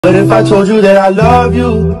But if I told you that I love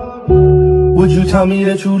you, would you tell me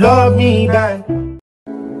that you love me back?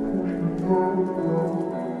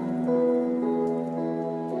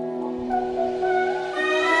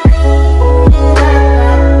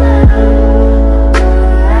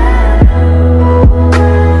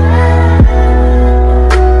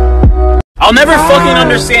 I'll never fucking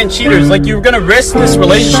understand cheaters. Like, you're gonna risk this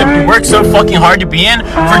relationship you work so fucking hard to be in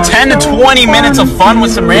for 10 to 20 minutes of fun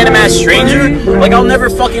with some random ass stranger? Like, I'll never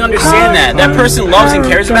fucking understand that. That person loves and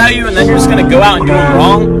cares about you, and then you're just gonna go out and do them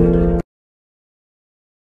wrong?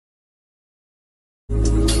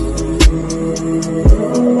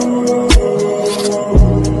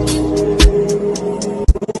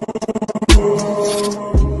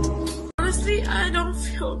 Honestly, I don't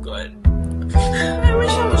feel good. I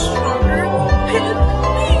wish I was stronger.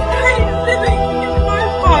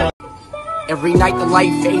 Every night the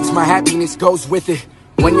light fades, my happiness goes with it.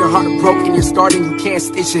 When you're heartbroken, you're starting, you can't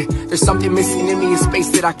stitch it. There's something missing in me, a space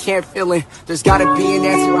that I can't fill in. There's gotta be an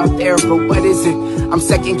answer out there, but what is it? I'm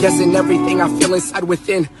second guessing everything I feel inside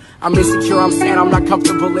within. I'm insecure, I'm sad, I'm not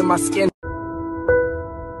comfortable in my skin.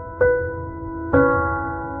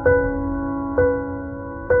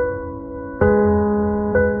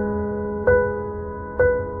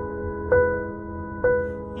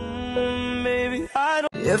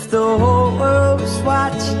 If the whole world was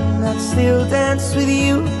watching, I'd still dance with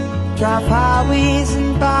you. Drive highways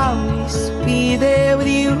and byways, be there with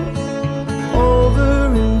you. Over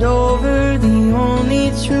and over, the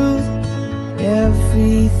only truth.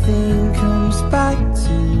 Everything comes back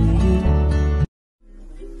to you.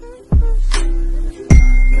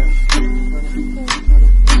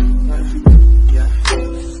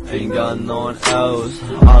 Ain't got no one else,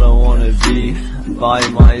 I don't wanna be by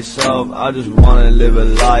myself. I just wanna live a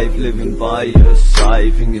life, living by your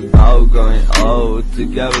side. Thinking about going out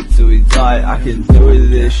together till we die. I can do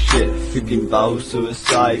with this shit, thinking about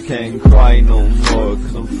suicide. Can't cry no more,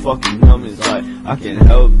 cause I'm fucking numb inside. I can't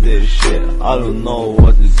help this shit, I don't know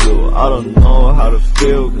what to do. I don't know how to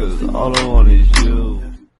feel, cause all I want is you.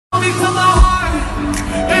 Become my heart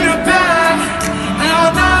in a bag, and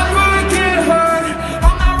I'll never get hurt.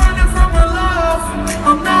 I'm not running from her love,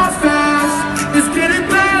 I'm not fast. It's getting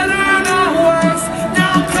better, not worse. Now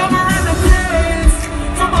I'm covering the pains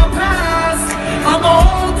from my past. I'm a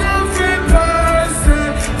whole different person.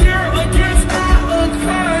 You're against my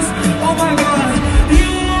curse. Oh my God,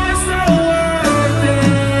 you are so worth it.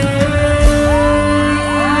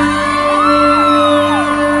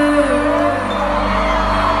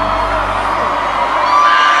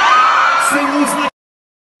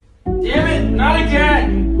 Damn it, not again.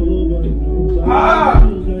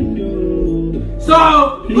 So,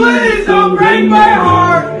 please don't break my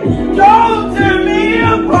heart. Don't tear me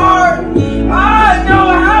apart. I know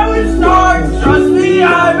how it starts. Trust me,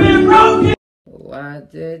 I've been broken. Why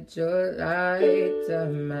did you lie to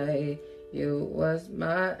me? You was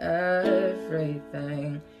my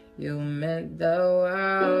everything. You meant the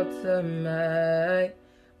world to me.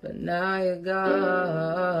 But now you're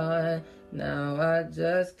gone. Now I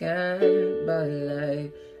just can't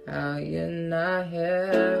believe how you're not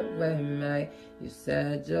here with me. You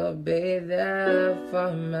said you'll be there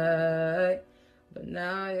for me, but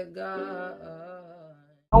now you're gone.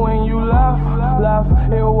 When you left,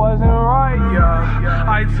 it wasn't right, yeah.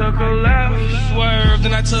 I took a left, swerved,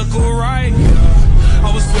 and I took a right, yeah.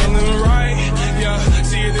 I was feeling right, yeah.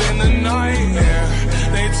 See it in the night, yeah.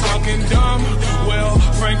 They talking dumb, well,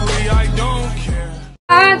 frankly, I don't care.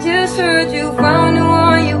 I just heard you found the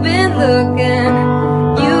one you've been looking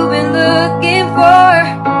for.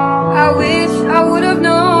 I wish I would have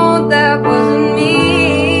known that wasn't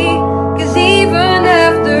me. Cause even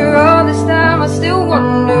after all this time I still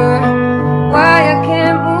wonder why I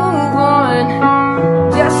can't move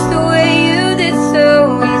on just the way you did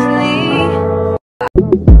so easily.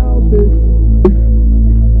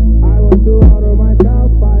 I want to order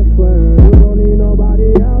myself, I swear. You don't need nobody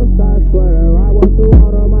else, I swear. I want to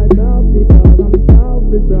order myself because I'm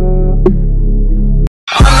selfish.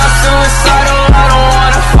 I'm not suicidal, I don't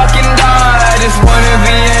wanna fucking die. I just wanna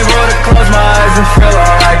be able to close my eyes and feel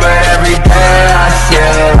alright. But every day I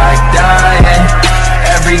feel like dying.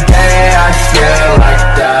 Every day I feel like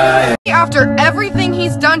dying. After everything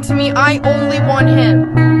he's done to me, I only want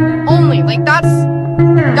him. Only. Like, that's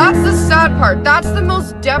the sad part. That's the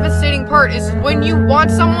most devastating part, is when you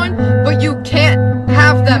want someone, but you can't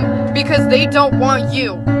have them because they don't want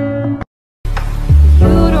you.